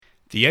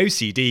The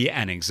OCD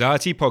and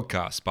Anxiety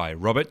Podcast by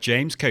Robert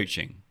James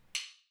Coaching.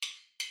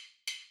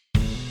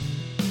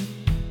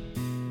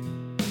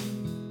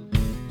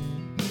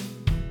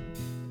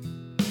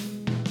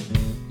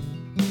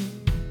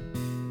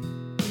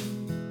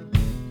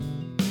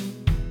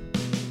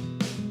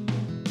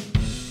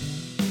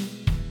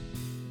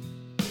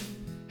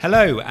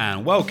 Hello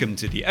and welcome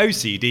to the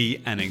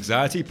OCD and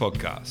Anxiety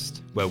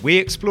Podcast, where we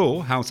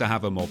explore how to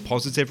have a more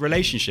positive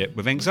relationship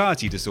with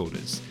anxiety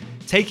disorders,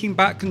 taking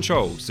back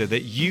control so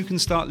that you can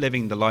start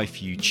living the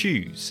life you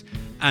choose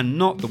and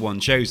not the one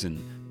chosen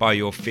by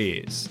your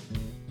fears.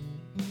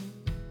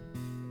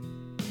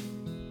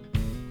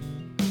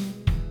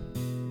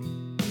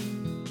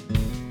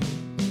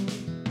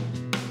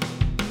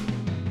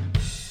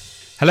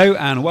 Hello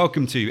and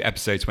welcome to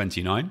episode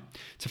 29.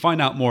 To find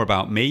out more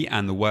about me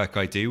and the work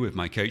I do with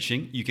my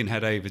coaching, you can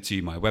head over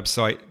to my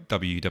website,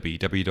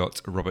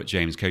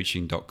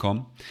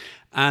 www.robertjamescoaching.com.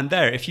 And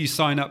there, if you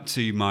sign up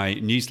to my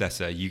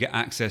newsletter, you get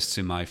access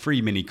to my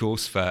free mini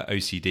course for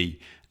OCD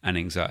and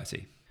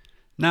anxiety.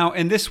 Now,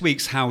 in this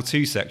week's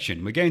how-to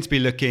section, we're going to be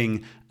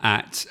looking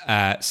at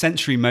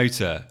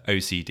sensorimotor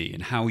OCD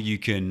and how you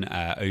can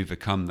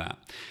overcome that.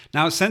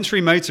 Now,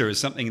 sensorimotor is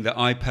something that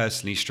I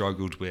personally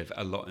struggled with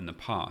a lot in the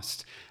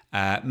past.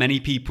 Many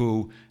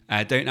people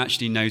don't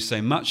actually know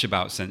so much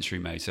about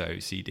sensorimotor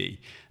OCD.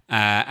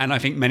 And I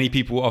think many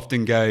people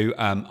often go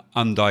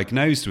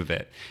undiagnosed with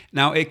it.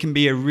 Now, it can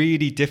be a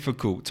really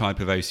difficult type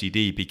of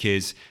OCD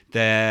because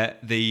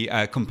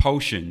the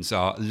compulsions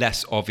are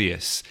less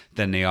obvious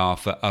than they are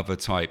for other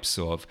types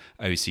of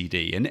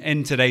OCD. And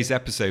in today's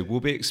episode,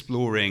 we'll be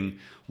exploring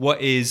what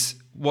is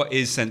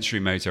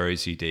sensorimotor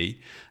OCD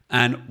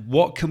and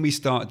what can we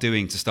start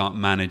doing to start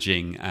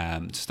managing a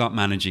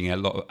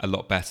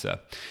lot better.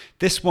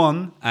 This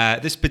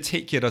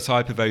particular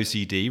type of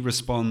OCD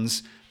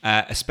responds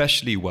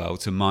especially well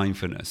to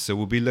mindfulness. So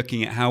we'll be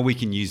looking at how we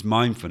can use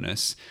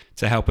mindfulness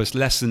to help us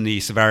lessen the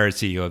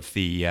severity of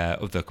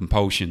the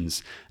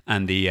compulsions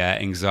and the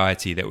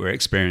anxiety that we're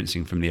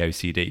experiencing from the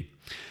OCD.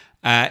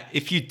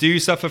 If you do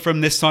suffer from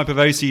this type of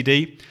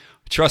OCD,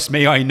 trust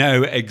me, I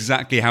know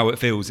exactly how it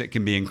feels. It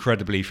can be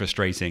incredibly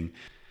frustrating.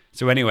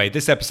 So anyway,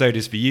 this episode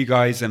is for you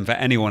guys and for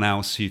anyone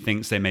else who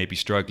thinks they may be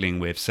struggling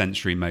with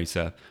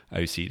sensorimotor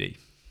OCD.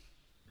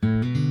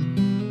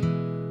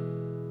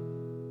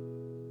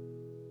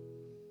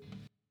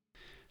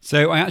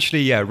 So I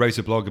actually wrote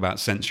a blog about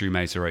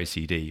sensorimotor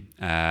OCD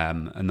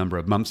a number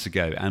of months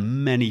ago,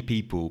 and many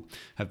people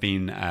have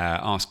been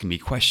asking me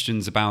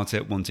questions about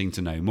it, wanting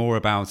to know more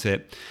about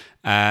it.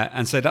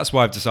 And so that's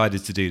why I've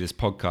decided to do this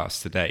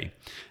podcast today.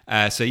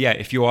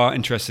 If you are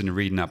interested in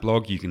reading that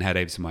blog, you can head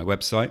over to my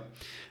website.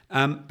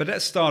 But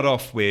let's start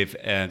off with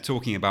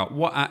talking about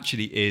what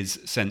actually is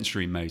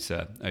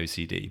sensorimotor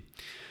OCD.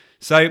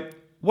 So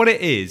what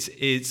it is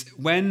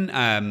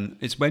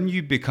when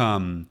you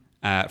become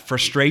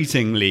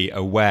frustratingly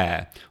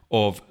aware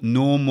of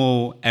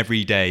normal,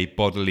 everyday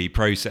bodily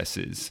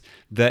processes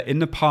that in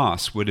the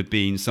past would have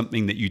been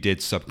something that you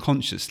did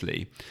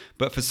subconsciously,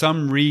 but for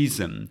some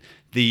reason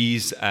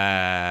these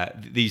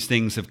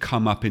things have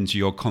come up into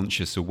your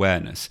conscious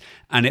awareness,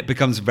 and it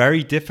becomes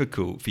very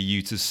difficult for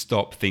you to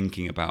stop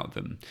thinking about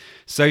them.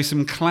 So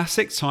some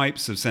classic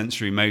types of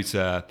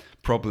sensorimotor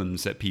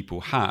problems that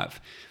people have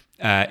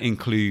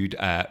include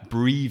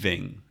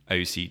breathing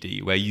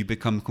OCD, where you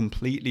become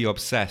completely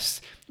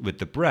obsessed with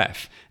the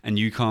breath and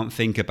you can't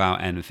think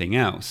about anything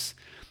else.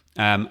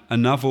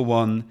 Another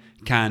one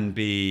can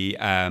be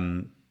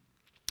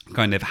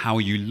kind of how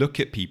you look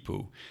at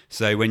people.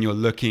 So when you're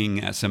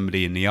looking at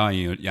somebody in the eye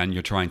and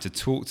you're trying to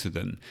talk to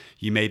them,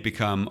 you may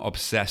become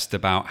obsessed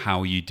about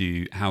how you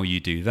do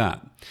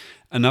that.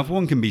 Another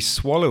one can be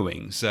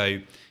swallowing.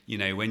 So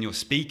when you're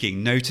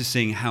speaking,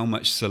 noticing how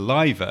much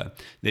saliva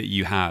that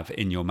you have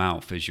in your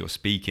mouth as you're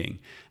speaking,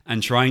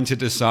 and trying to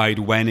decide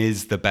when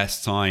is the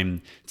best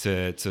time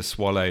to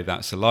swallow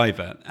that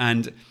saliva.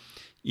 And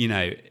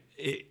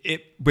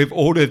with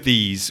all of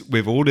these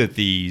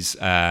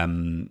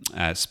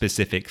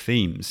specific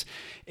themes,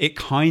 it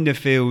kind of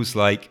feels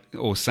like,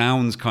 or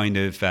sounds kind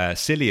of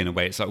silly in a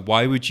way. It's like,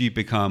 why would you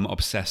become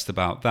obsessed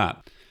about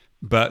that?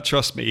 But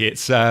trust me,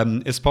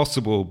 it's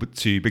possible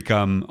to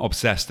become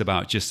obsessed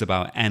about just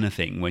about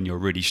anything when you're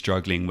really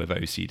struggling with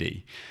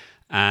OCD.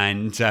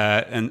 And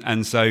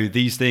so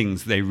these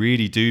things, they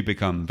really do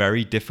become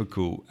very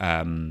difficult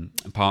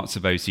parts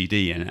of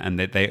OCD, and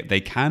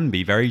they can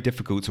be very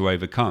difficult to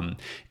overcome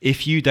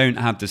if you don't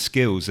have the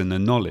skills and the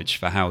knowledge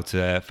for how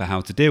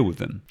to deal with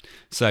them.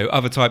 So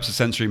other types of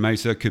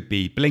sensorimotor could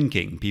be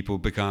blinking. People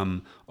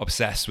become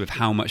obsessed with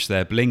how much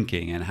they're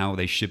blinking and how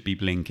they should be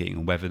blinking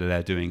and whether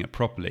they're doing it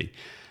properly.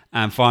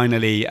 And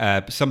finally,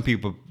 some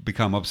people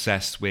become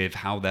obsessed with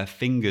how their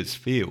fingers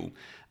feel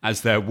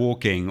as they're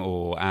walking,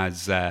 or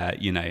as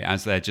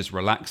they're just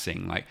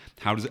relaxing. Like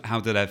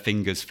how do their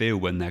fingers feel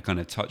when they're kind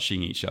of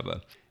touching each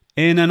other?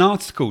 In an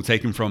article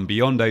taken from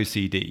Beyond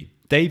OCD,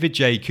 David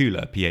J.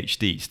 Kula,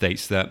 PhD,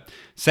 states that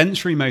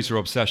sensorimotor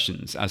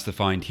obsessions, as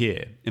defined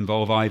here,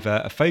 involve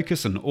either a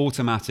focus on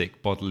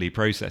automatic bodily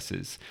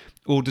processes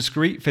or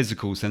discrete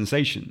physical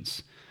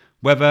sensations.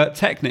 Whether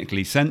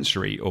technically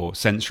sensory or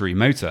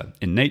sensorimotor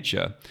in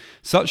nature,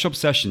 such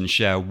obsessions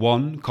share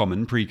one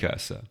common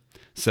precursor: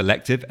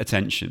 selective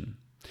attention.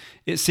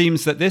 It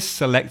seems that this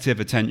selective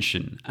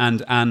attention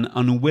and an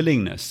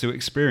unwillingness to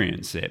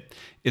experience it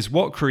is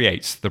what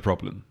creates the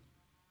problem.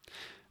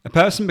 A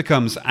person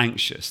becomes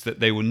anxious that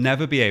they will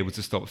never be able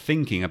to stop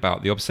thinking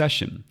about the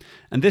obsession,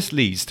 and this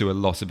leads to a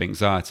lot of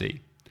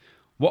anxiety.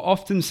 What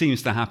often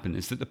seems to happen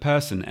is that the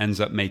person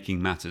ends up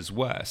making matters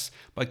worse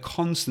by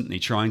constantly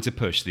trying to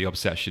push the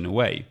obsession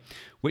away,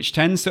 which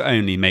tends to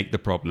only make the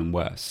problem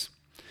worse.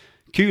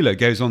 Kuhler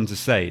goes on to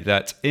say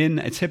that in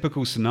a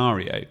typical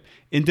scenario,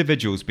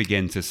 individuals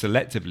begin to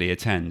selectively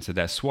attend to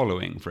their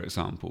swallowing, for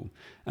example,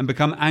 and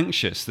become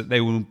anxious that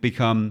they will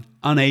become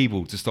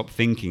unable to stop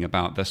thinking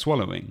about their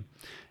swallowing.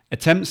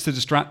 Attempts to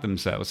distract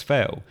themselves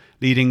fail,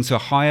 leading to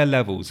higher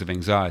levels of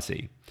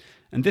anxiety.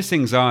 And this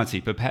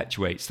anxiety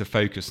perpetuates the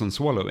focus on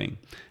swallowing,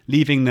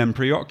 leaving them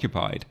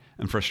preoccupied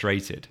and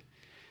frustrated.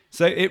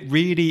 So it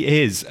really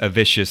is a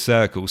vicious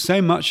circle.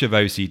 So much of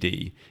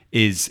OCD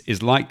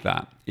is like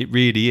that. It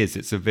really is.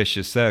 It's a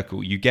vicious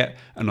circle. You get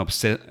an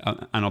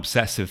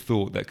obsessive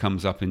thought that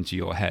comes up into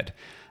your head.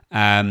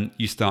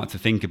 You start to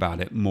think about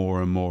it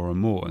more and more and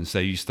more. And so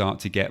you start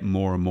to get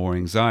more and more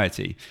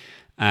anxiety.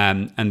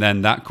 And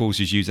then that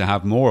causes you to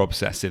have more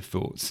obsessive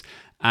thoughts.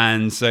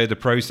 And so the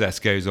process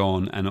goes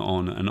on and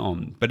on and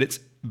on. But it's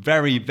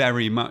very,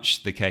 very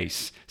much the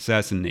case,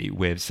 certainly,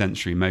 with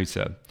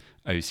sensorimotor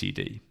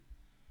OCD.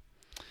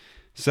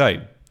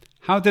 So,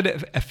 how did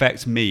it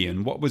affect me,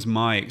 and what was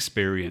my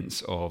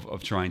experience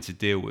of trying to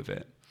deal with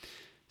it?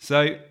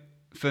 So,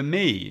 for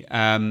me,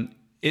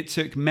 it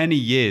took many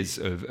years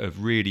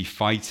of really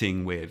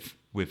fighting with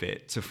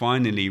it to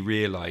finally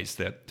realize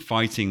that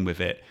fighting with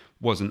it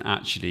wasn't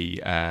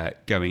actually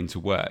going to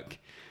work.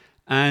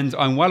 And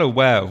I'm well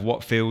aware of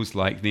what feels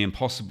like the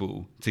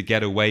impossible to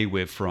get away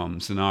with from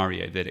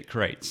scenario that it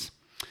creates.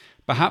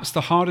 Perhaps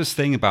the hardest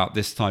thing about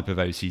this type of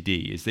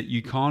OCD is that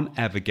you can't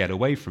ever get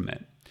away from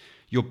it.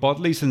 Your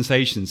bodily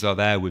sensations are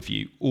there with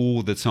you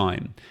all the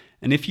time.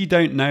 And if you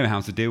don't know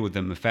how to deal with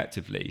them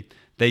effectively,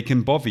 they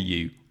can bother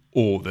you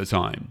all the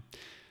time.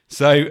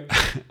 So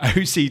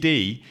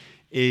OCD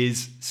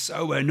is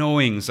so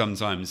annoying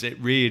sometimes. It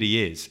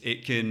really is.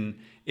 It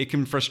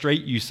can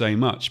frustrate you so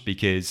much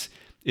because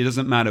it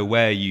doesn't matter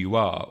where you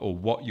are or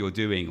what you're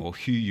doing or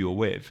who you're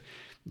with.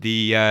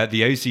 The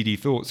OCD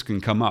thoughts can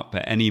come up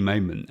at any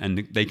moment,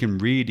 and they can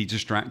really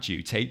distract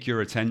you, take your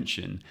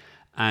attention,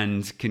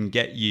 and can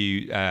get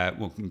you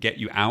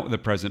out of the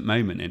present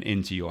moment and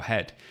into your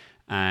head.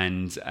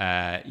 And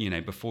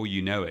before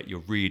you know it,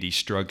 you're really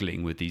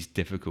struggling with these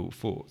difficult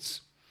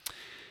thoughts.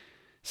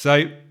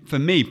 So for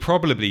me,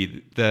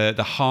 probably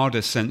the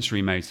hardest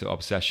sensorimotor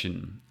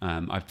obsession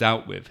I've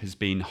dealt with has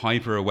been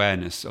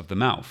hyper-awareness of the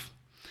mouth.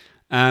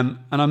 And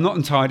I'm not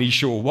entirely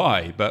sure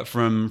why, but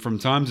from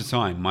time to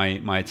time,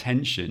 my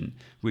attention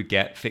would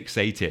get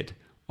fixated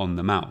on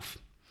the mouth.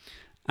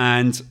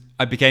 And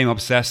I became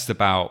obsessed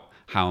about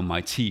how my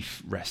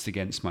teeth rest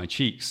against my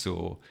cheeks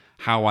or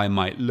how I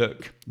might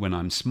look when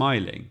I'm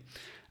smiling.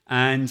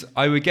 And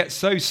I would get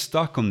so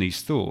stuck on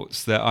these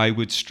thoughts that I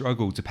would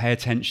struggle to pay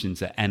attention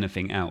to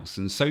anything else.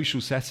 And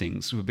social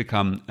settings would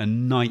become a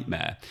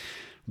nightmare,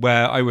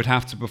 where I would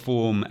have to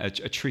perform a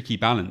tricky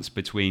balance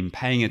between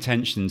paying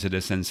attention to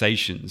the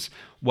sensations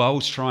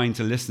whilst trying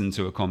to listen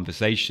to a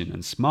conversation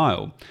and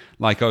smile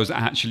like I was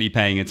actually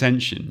paying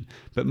attention.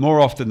 But more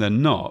often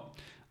than not,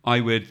 I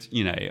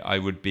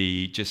would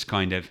be just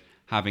kind of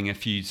having a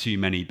few too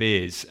many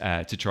beers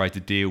to try to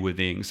deal with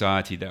the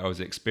anxiety that I was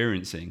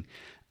experiencing,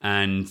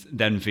 and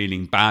then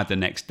feeling bad the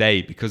next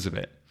day because of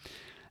it.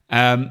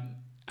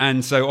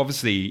 And so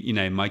obviously,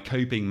 my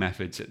coping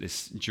methods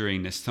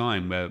during this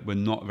time were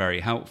not very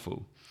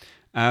helpful.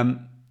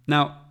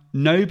 Now,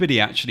 nobody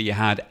actually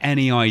had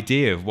any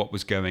idea of what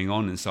was going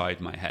on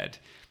inside my head.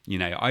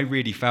 I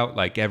really felt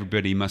like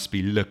everybody must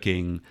be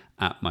looking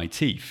at my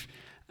teeth,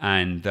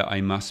 and that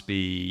there must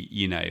be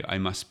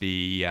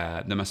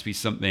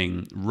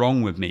something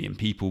wrong with me, and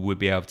people would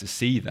be able to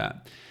see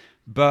that.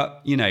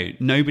 But,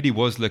 nobody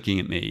was looking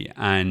at me,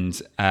 and,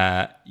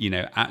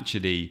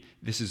 actually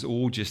this is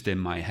all just in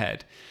my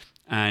head.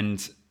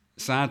 And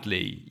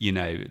sadly,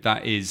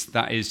 that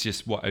is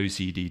just what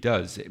OCD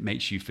does. It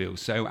makes you feel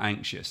so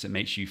anxious. It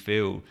makes you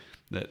feel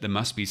that there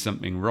must be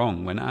something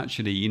wrong, when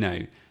actually,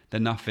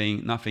 that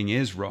nothing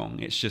is wrong.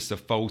 It's just a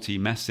faulty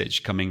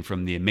message coming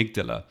from the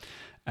amygdala,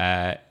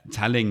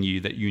 telling you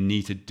that you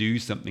need to do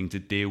something to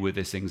deal with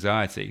this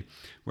anxiety.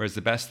 Whereas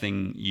the best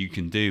thing you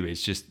can do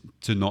is just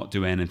to not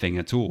do anything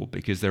at all,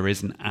 because there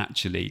isn't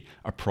actually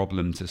a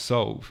problem to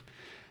solve.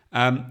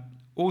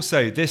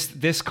 Also,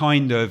 this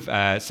kind of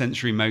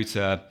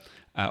sensorimotor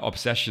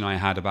obsession I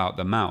had about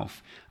the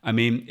mouth,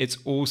 it's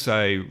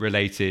also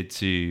related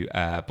to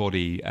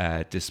body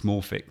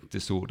dysmorphic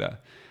disorder.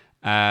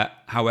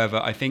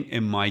 However, I think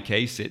in my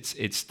case,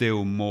 it's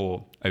still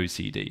more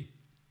OCD.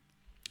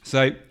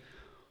 So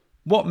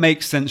what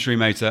makes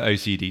sensorimotor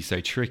OCD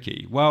so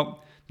tricky?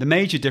 Well, The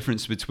major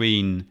difference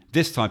between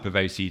this type of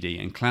OCD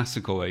and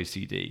classical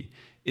OCD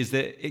is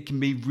that it can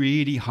be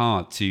really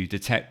hard to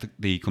detect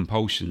the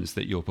compulsions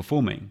that you're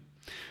performing.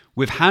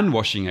 With hand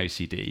washing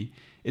OCD,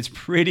 it's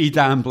pretty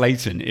damn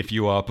blatant if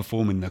you are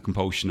performing the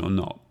compulsion or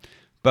not.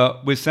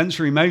 But with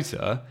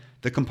sensorimotor,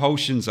 the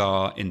compulsions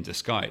are in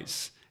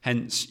disguise.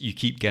 Hence, you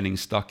keep getting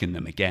stuck in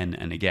them again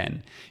and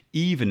again,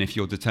 even if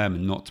you're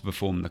determined not to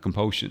perform the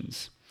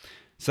compulsions.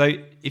 So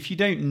if you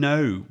don't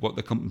know what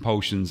the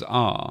compulsions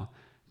are,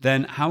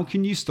 then how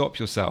can you stop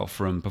yourself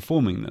from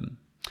performing them?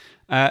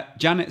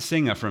 Janet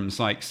Singer from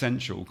Psych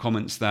Central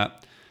comments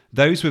that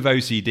those with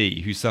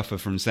OCD who suffer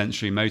from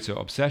sensorimotor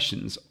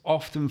obsessions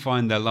often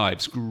find their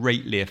lives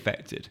greatly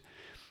affected.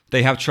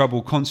 They have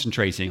trouble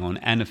concentrating on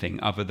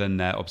anything other than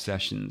their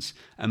obsessions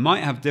and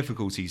might have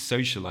difficulties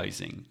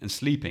socializing and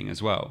sleeping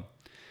as well.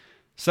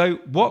 So,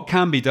 what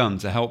can be done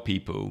to help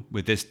people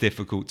with this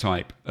difficult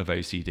type of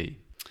OCD?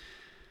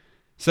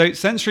 So,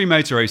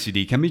 sensorimotor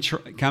OCD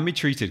can be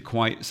treated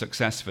quite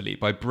successfully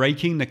by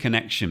breaking the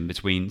connection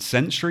between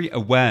sensory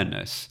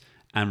awareness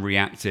and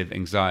reactive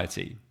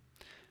anxiety.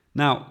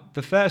 Now,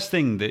 the first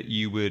thing that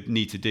you would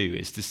need to do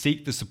is to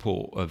seek the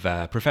support of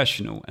a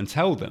professional and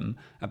tell them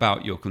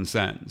about your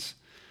concerns.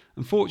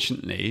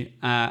 Unfortunately,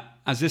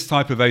 as this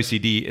type of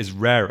OCD is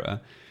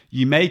rarer,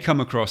 you may come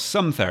across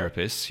some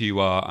therapists who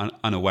are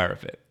unaware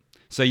of it.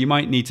 So you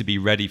might need to be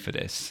ready for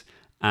this,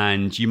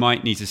 and you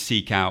might need to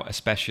seek out a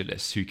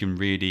specialist who can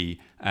really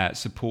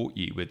support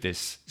you with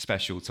this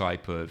special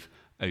type of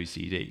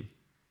OCD.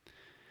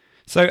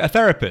 So a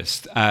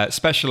therapist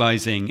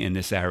specializing in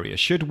this area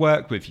should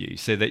work with you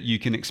so that you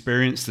can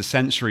experience the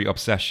sensory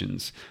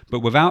obsessions, but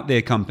without the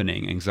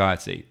accompanying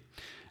anxiety.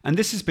 And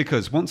this is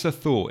because once a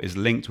thought is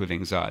linked with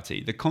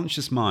anxiety, the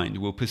conscious mind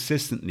will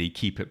persistently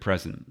keep it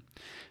present.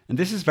 And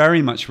this is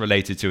very much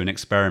related to an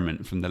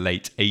experiment from the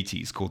late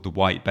 80s called the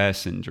white bear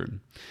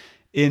syndrome.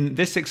 In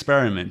this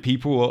experiment,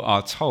 people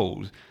are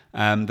told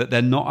that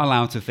they're not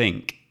allowed to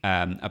think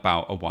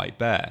about a white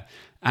bear.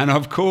 And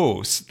of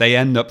course, they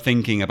end up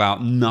thinking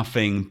about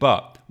nothing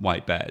but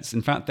white bears.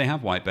 In fact, they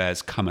have white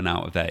bears coming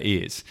out of their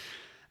ears.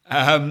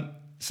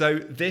 So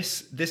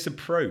this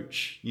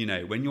approach,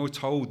 when you're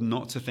told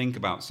not to think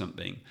about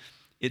something,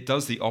 it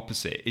does the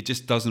opposite. It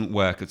just doesn't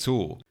work at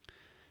all.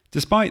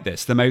 Despite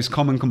this, the most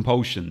common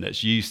compulsion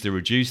that's used to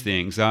reduce the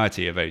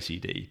anxiety of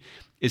OCD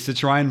is to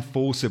try and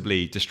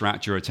forcibly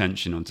distract your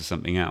attention onto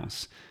something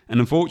else. And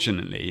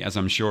unfortunately, as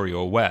I'm sure you're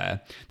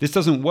aware, this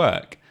doesn't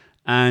work.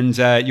 And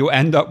you'll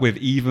end up with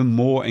even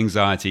more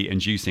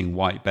anxiety-inducing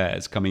white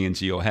bears coming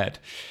into your head.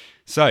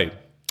 So,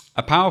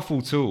 a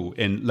powerful tool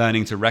in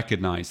learning to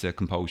recognize their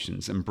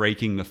compulsions and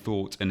breaking the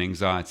thought and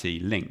anxiety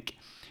link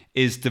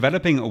is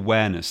developing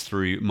awareness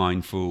through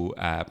mindful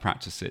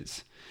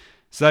practices.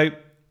 So,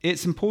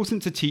 it's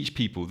important to teach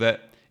people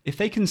that if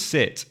they can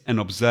sit and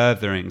observe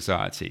their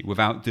anxiety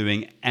without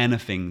doing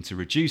anything to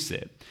reduce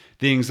it,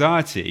 the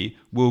anxiety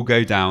will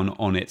go down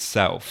on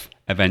itself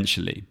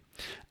eventually.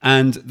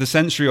 And the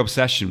sensory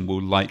obsession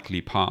will likely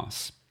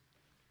pass.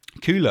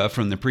 Kula,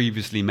 from the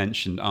previously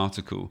mentioned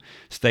article,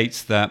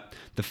 states that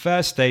the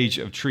first stage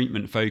of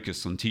treatment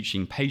focused on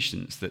teaching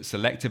patients that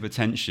selective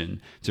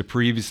attention to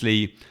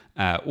previously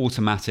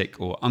automatic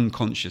or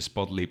unconscious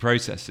bodily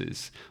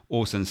processes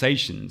or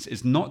sensations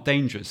is not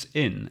dangerous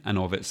in and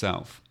of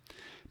itself.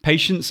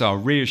 Patients are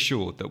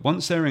reassured that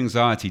once their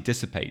anxiety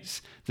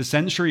dissipates, the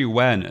sensory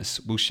awareness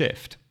will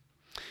shift.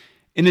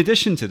 In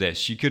addition to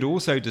this, you could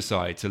also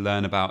decide to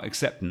learn about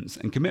acceptance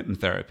and commitment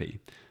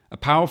therapy, a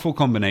powerful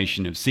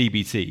combination of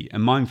CBT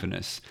and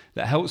mindfulness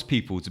that helps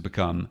people to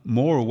become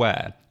more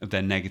aware of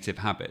their negative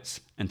habits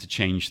and to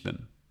change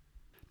them.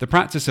 The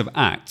practice of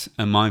ACT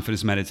and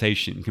mindfulness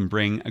meditation can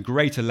bring a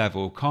greater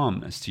level of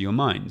calmness to your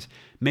mind,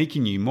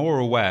 making you more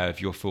aware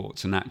of your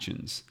thoughts and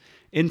actions.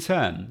 In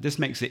turn, this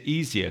makes it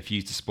easier for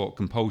you to spot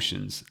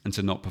compulsions and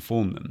to not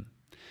perform them.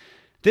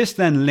 This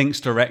then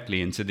links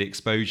directly into the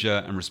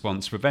exposure and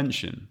response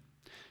prevention.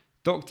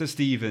 Dr.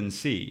 Stephen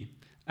C.,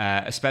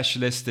 a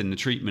specialist in the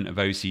treatment of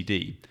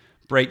OCD,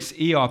 breaks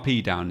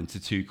ERP down into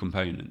two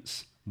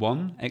components: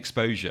 1,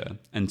 exposure,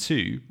 and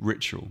 2,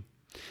 ritual.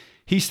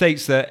 He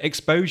states that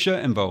exposure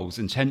involves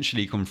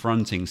intentionally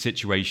confronting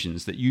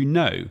situations that you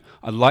know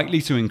are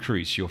likely to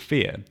increase your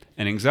fear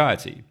and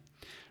anxiety.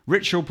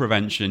 Ritual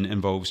prevention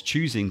involves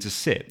choosing to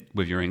sit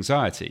with your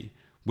anxiety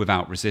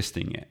without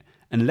resisting it,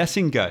 and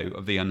letting go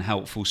of the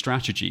unhelpful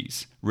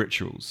strategies,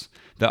 rituals,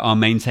 that are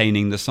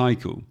maintaining the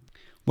cycle.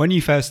 When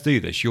you first do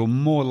this, you're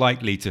more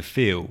likely to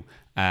feel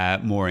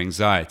more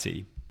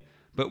anxiety.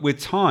 But with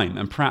time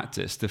and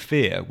practice, the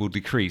fear will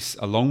decrease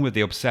along with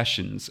the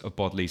obsessions of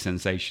bodily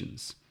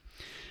sensations.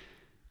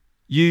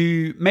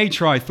 You may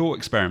try thought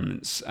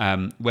experiments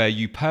where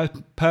you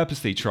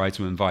purposely try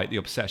to invite the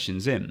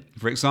obsessions in.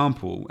 For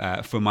example,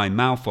 for my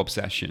mouth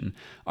obsession,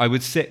 I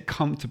would sit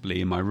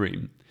comfortably in my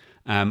room.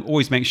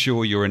 Always make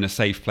sure you're in a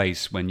safe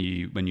place when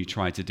you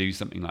try to do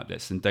something like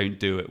this, and don't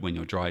do it when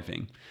you're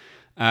driving.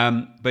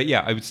 But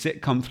yeah, I would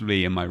sit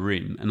comfortably in my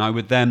room, and I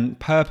would then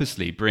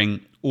purposely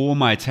bring all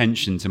my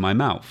attention to my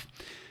mouth.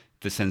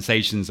 the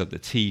sensations of the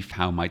teeth,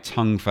 how my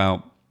tongue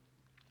felt.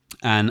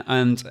 And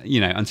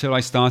until I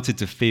started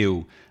to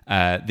feel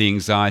the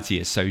anxiety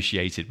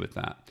associated with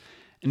that.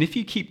 And if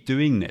you keep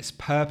doing this,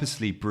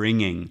 purposely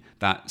bringing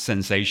that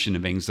sensation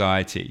of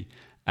anxiety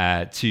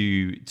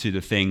to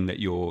the thing that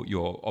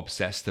you're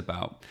obsessed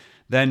about,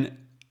 then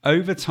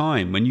over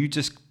time, when you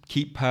just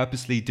keep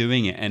purposely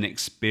doing it and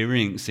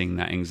experiencing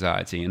that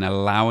anxiety and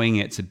allowing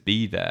it to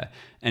be there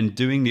and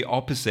doing the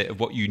opposite of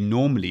what you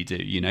normally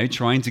do,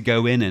 trying to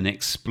go in and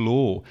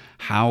explore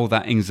how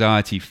that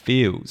anxiety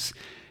feels,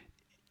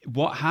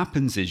 what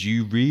happens is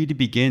you really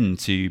begin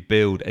to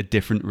build a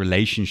different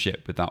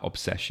relationship with that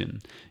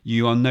obsession.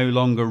 You are no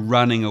longer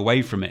running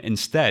away from it.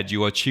 Instead,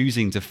 you are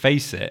choosing to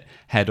face it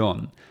head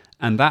on.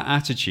 And that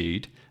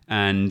attitude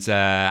and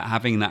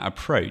having that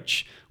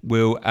approach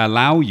will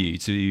allow you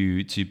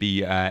to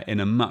be in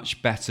a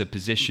much better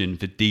position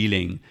for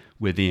dealing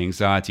with the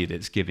anxiety that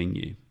it's giving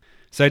you.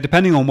 So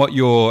depending on what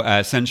your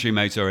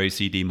sensorimotor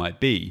OCD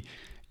might be,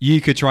 you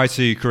could try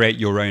to create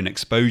your own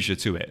exposure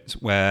to it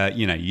where,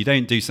 you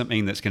don't do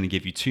something that's going to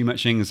give you too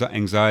much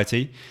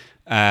anxiety,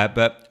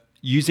 but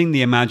using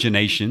the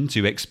imagination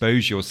to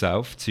expose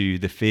yourself to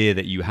the fear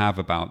that you have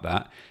about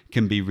that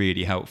can be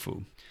really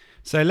helpful.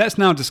 So let's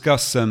now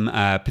discuss some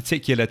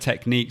particular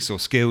techniques or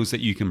skills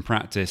that you can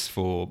practice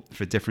for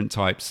different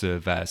types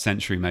of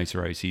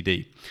sensorimotor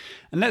OCD.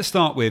 And let's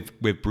start with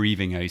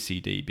breathing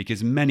OCD,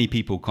 because many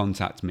people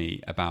contact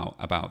me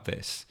about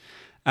this.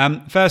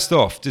 First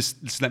off,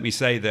 just let me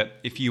say that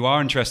if you are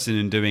interested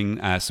in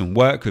doing some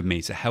work with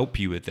me to help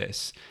you with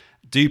this,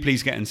 do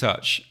please get in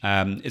touch.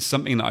 It's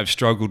something that I've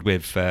struggled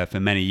with for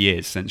many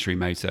years,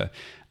 sensorimotor,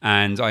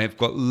 and I have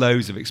got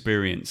loads of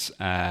experience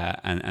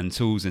and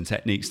tools and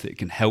techniques that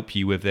can help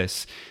you with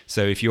this.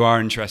 So if you are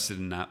interested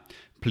in that,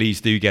 please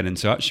do get in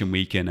touch and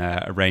we can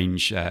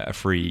arrange a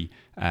free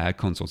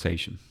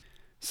consultation.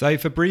 So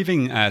for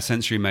breathing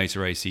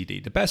sensorimotor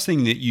OCD, the best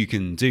thing that you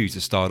can do to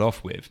start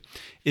off with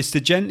is to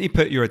gently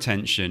put your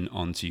attention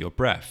onto your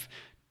breath.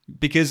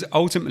 Because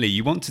ultimately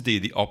you want to do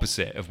the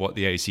opposite of what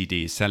the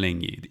OCD is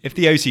telling you. If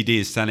the OCD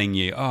is telling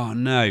you, oh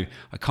no,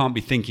 I can't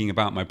be thinking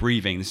about my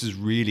breathing, this is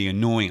really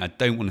annoying, I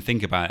don't want to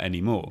think about it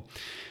anymore,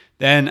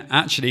 then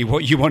actually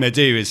what you want to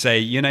do is say,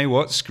 you know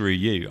what, screw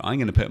you, I'm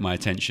going to put my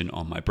attention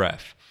on my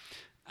breath.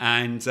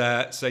 And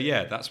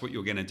that's what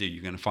you're going to do.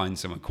 You're going to find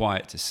somewhere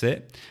quiet to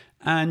sit,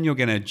 and you're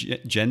going to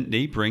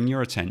gently bring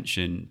your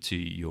attention to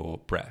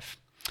your breath.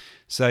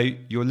 So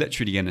you're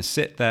literally going to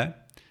sit there.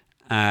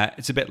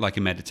 It's a bit like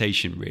a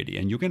meditation, really,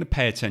 and you're going to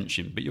pay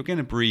attention, but you're going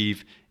to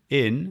breathe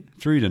in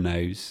through the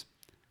nose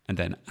and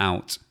then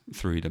out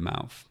through the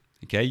mouth.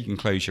 Okay, you can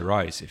close your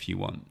eyes if you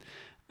want,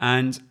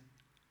 and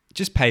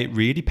just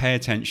really pay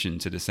attention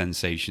to the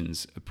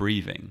sensations of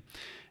breathing.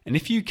 And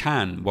if you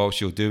can, whilst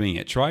you're doing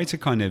it, try to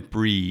kind of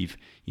breathe,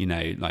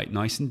 like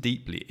nice and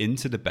deeply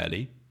into the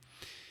belly,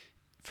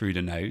 through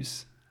the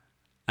nose,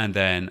 and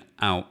then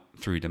out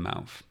through the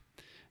mouth.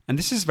 And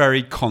this is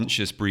very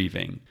conscious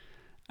breathing.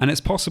 And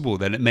it's possible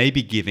that it may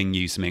be giving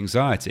you some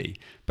anxiety,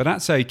 but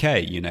that's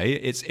okay.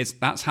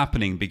 That's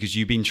happening because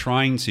you've been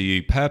trying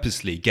to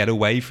purposely get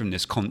away from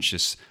this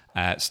conscious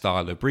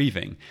style of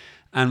breathing.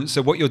 And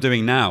so what you're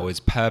doing now is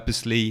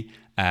purposely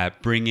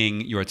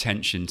bringing your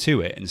attention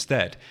to it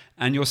instead.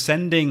 And you're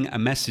sending a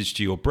message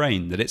to your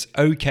brain that it's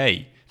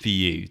okay for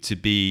you to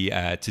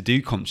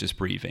do conscious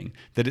breathing,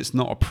 that it's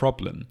not a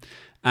problem.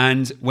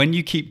 And when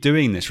you keep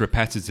doing this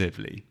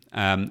repetitively,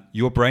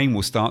 your brain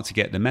will start to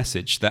get the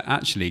message that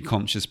actually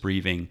conscious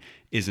breathing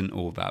isn't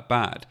all that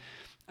bad.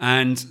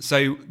 And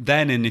so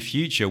then in the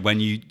future, when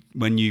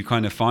you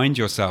kind of find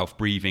yourself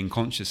breathing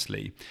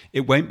consciously,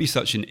 it won't be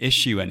such an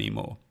issue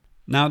anymore.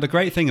 Now, the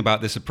great thing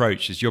about this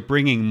approach is you're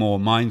bringing more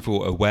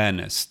mindful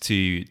awareness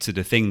to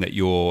the thing that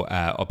you're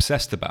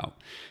obsessed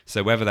about.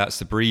 So whether that's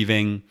the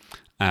breathing,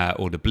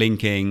 or the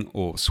blinking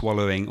or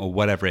swallowing or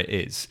whatever it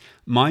is,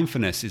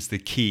 mindfulness is the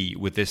key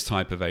with this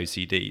type of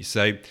OCD.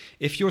 So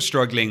if you're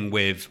struggling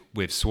with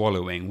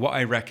swallowing, what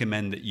I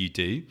recommend that you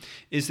do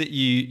is that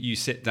you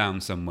sit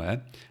down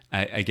somewhere,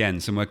 again,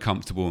 somewhere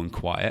comfortable and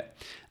quiet,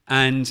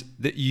 and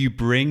that you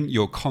bring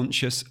your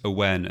conscious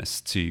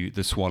awareness to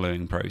the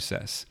swallowing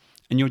process.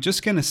 And you're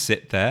just going to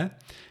sit there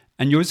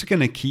and you're just going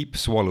to keep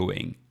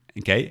swallowing.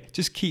 Okay,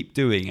 just keep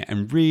doing it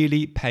and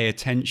really pay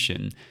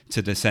attention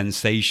to the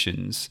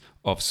sensations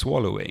of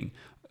swallowing,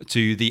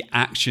 to the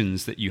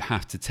actions that you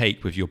have to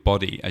take with your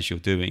body as you're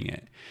doing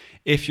it.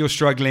 If you're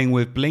struggling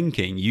with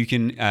blinking, you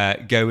can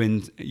go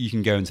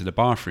into the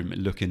bathroom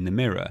and look in the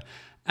mirror,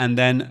 and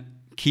then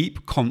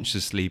keep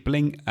consciously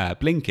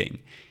blinking.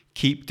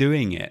 Keep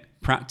doing it.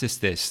 Practice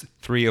this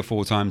 3 or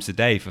 4 times a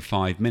day for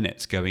 5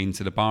 minutes, going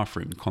into the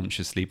bathroom,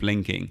 consciously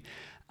blinking.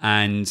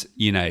 And,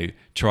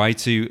 try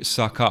to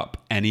suck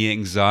up any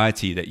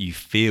anxiety that you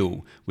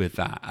feel with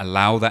that.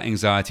 Allow that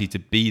anxiety to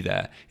be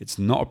there. It's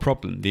not a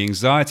problem. The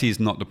anxiety is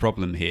not the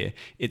problem here.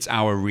 It's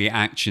our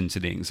reaction to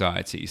the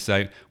anxiety.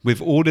 So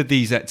with all of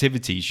these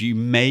activities, you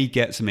may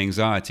get some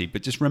anxiety,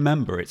 but just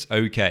remember, it's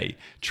okay.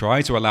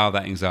 Try to allow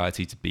that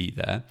anxiety to be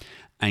there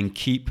and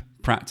keep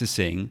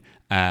practicing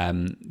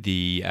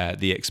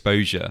the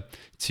exposure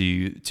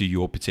to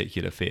your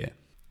particular fear.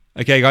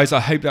 Okay, guys, I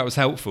hope that was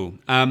helpful.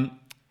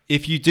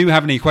 If you do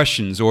have any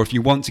questions, or if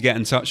you want to get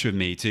in touch with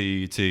me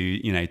to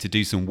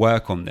do some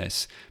work on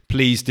this,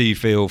 please do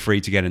feel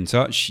free to get in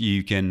touch.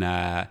 You can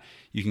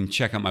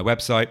check out my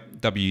website,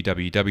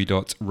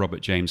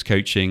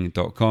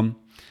 www.robertjamescoaching.com,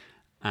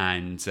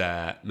 and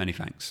many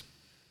thanks.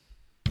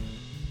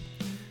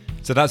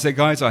 So that's it,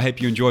 guys. I hope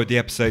you enjoyed the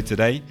episode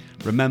today.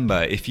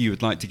 Remember, if you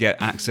would like to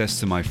get access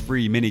to my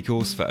free mini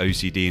course for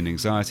OCD and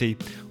anxiety,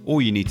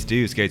 all you need to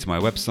do is go to my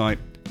website,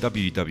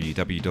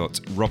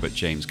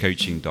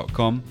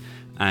 www.robertjamescoaching.com,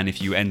 and if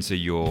you enter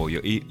your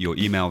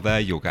email there,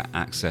 you'll get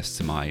access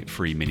to my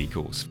free mini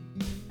course.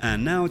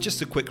 And now,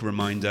 just a quick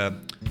reminder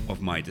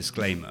of my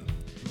disclaimer.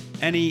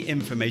 Any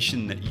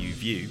information that you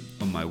view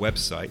on my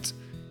website,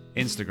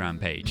 Instagram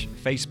page,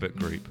 Facebook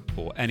group,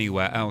 or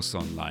anywhere else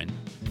online,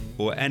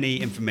 or any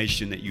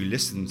information that you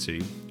listen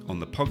to on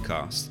the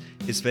podcast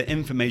is for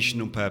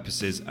informational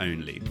purposes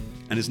only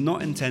and is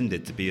not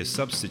intended to be a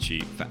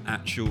substitute for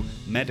actual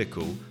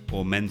medical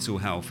or mental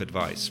health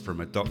advice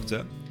from a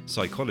doctor,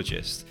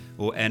 psychologist,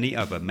 or any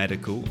other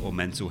medical or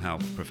mental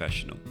health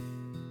professional.